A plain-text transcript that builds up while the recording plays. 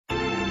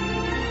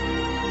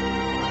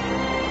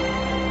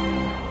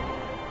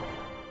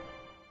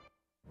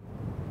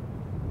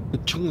The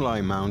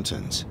Qionglai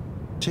Mountains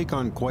take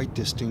on quite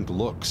distinct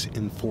looks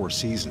in 4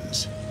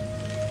 seasons,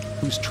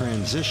 whose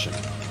transition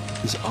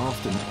is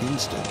often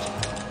instant.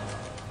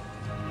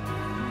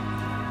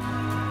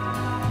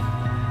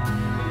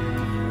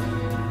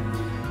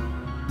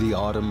 The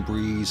autumn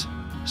breeze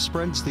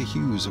spreads the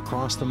hues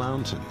across the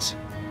mountains.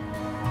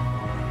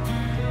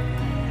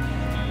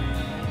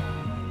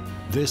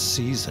 This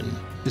season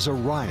is a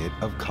riot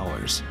of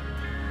colors.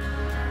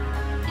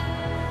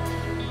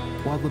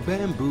 While the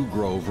bamboo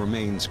grove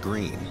remains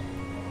green,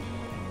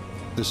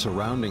 the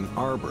surrounding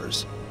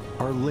arbors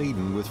are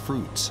laden with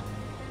fruits.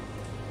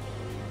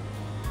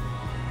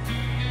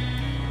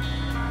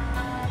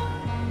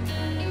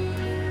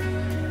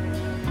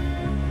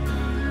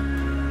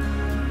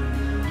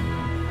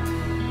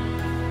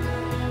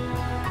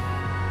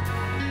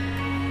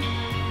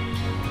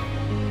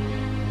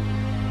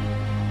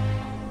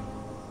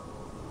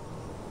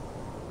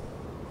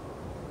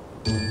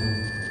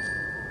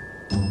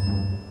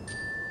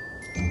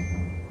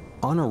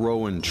 On a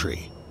rowan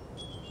tree,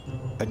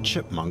 a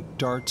chipmunk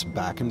darts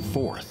back and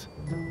forth.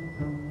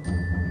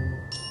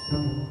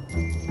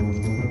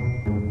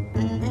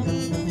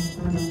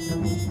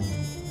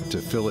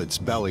 To fill its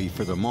belly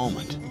for the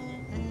moment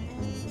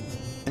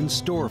and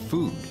store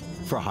food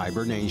for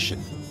hibernation.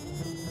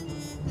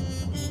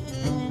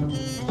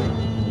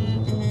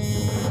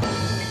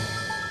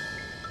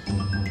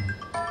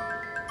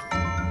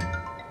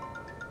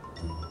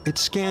 It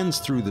scans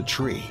through the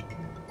tree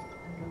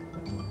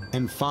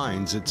and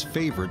finds its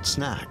favorite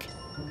snack.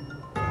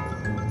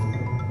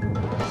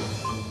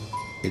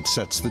 It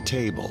sets the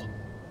table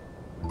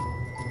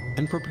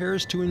and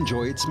prepares to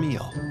enjoy its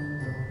meal.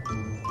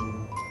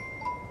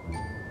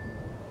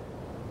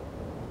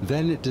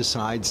 Then it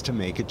decides to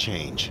make a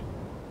change.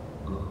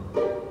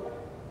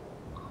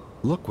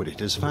 Look what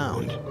it has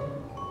found.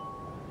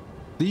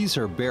 These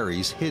are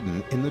berries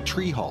hidden in the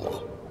tree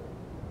hollow.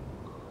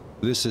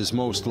 This is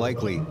most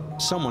likely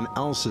someone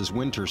else's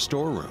winter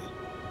storeroom.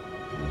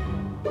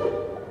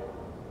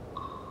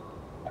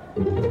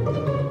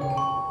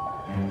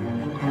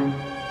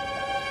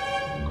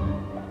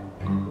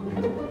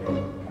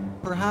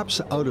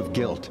 Perhaps out of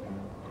guilt,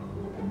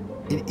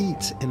 it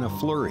eats in a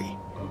flurry.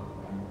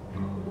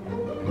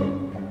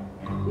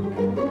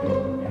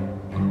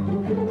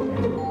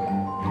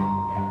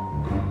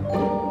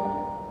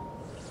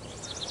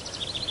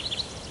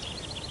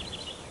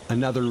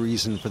 Another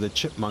reason for the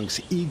chipmunk's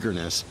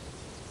eagerness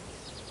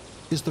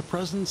is the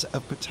presence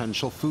of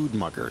potential food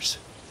muggers.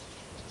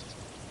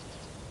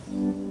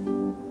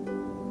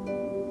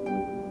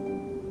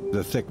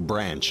 The thick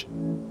branch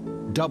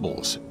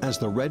doubles as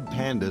the red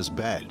panda's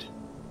bed.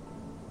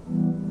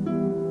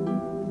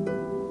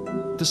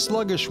 The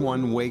sluggish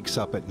one wakes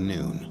up at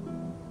noon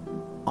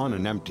on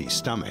an empty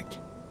stomach.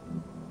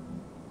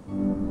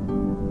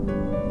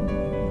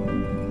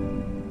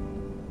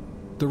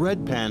 The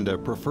red panda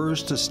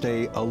prefers to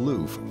stay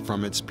aloof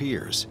from its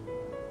peers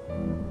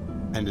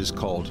and is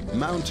called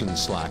mountain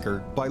slacker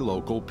by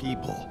local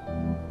people.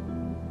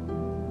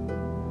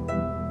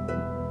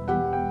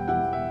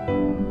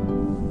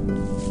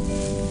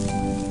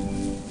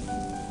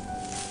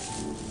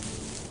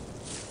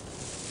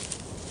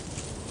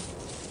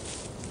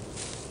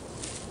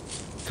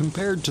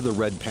 Compared to the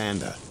red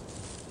panda,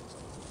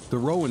 the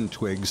rowan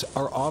twigs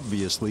are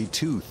obviously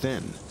too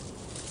thin.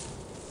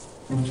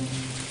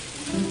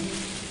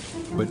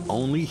 But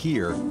only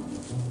here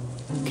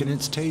can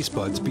its taste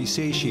buds be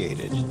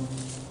satiated.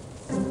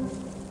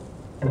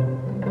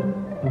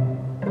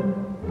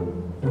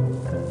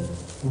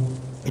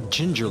 It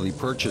gingerly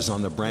perches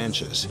on the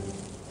branches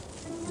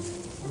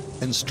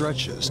and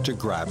stretches to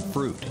grab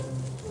fruit.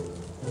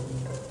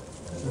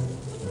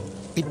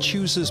 It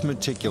chooses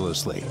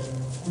meticulously,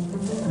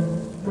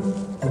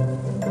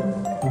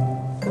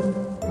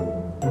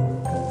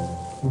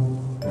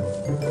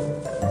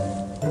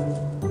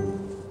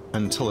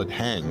 until it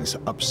hangs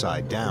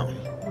upside down.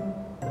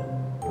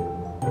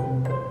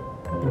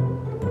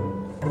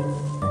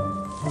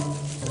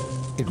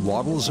 It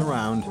waddles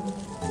around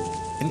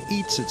and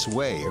eats its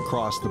way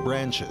across the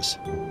branches.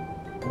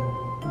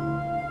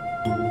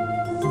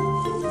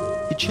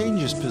 It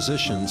changes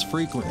positions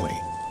frequently,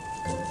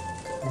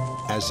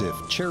 as if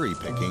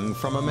cherry-picking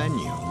from a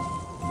menu.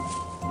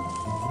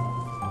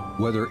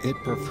 Whether it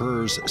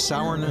prefers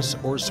sourness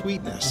or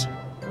sweetness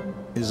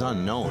is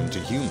unknown to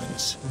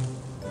humans.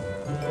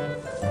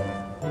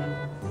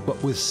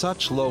 But with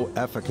such low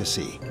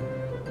efficacy,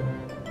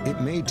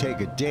 it may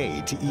take a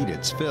day to eat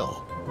its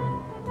fill.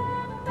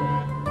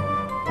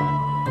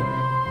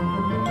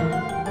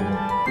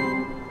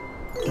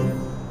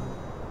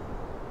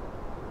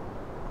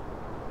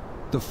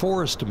 The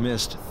forest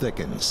mist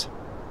thickens.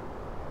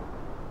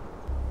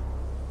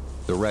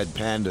 The red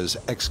panda's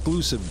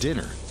exclusive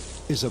dinner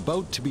is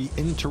about to be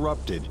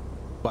interrupted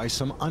by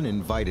some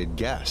uninvited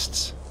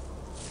guests.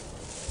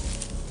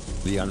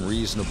 The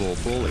unreasonable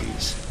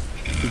bullies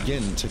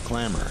begin to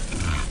clamor.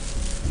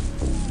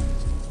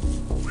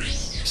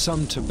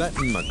 Some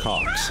Tibetan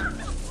macaques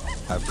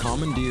have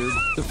commandeered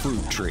the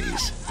fruit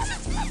trees.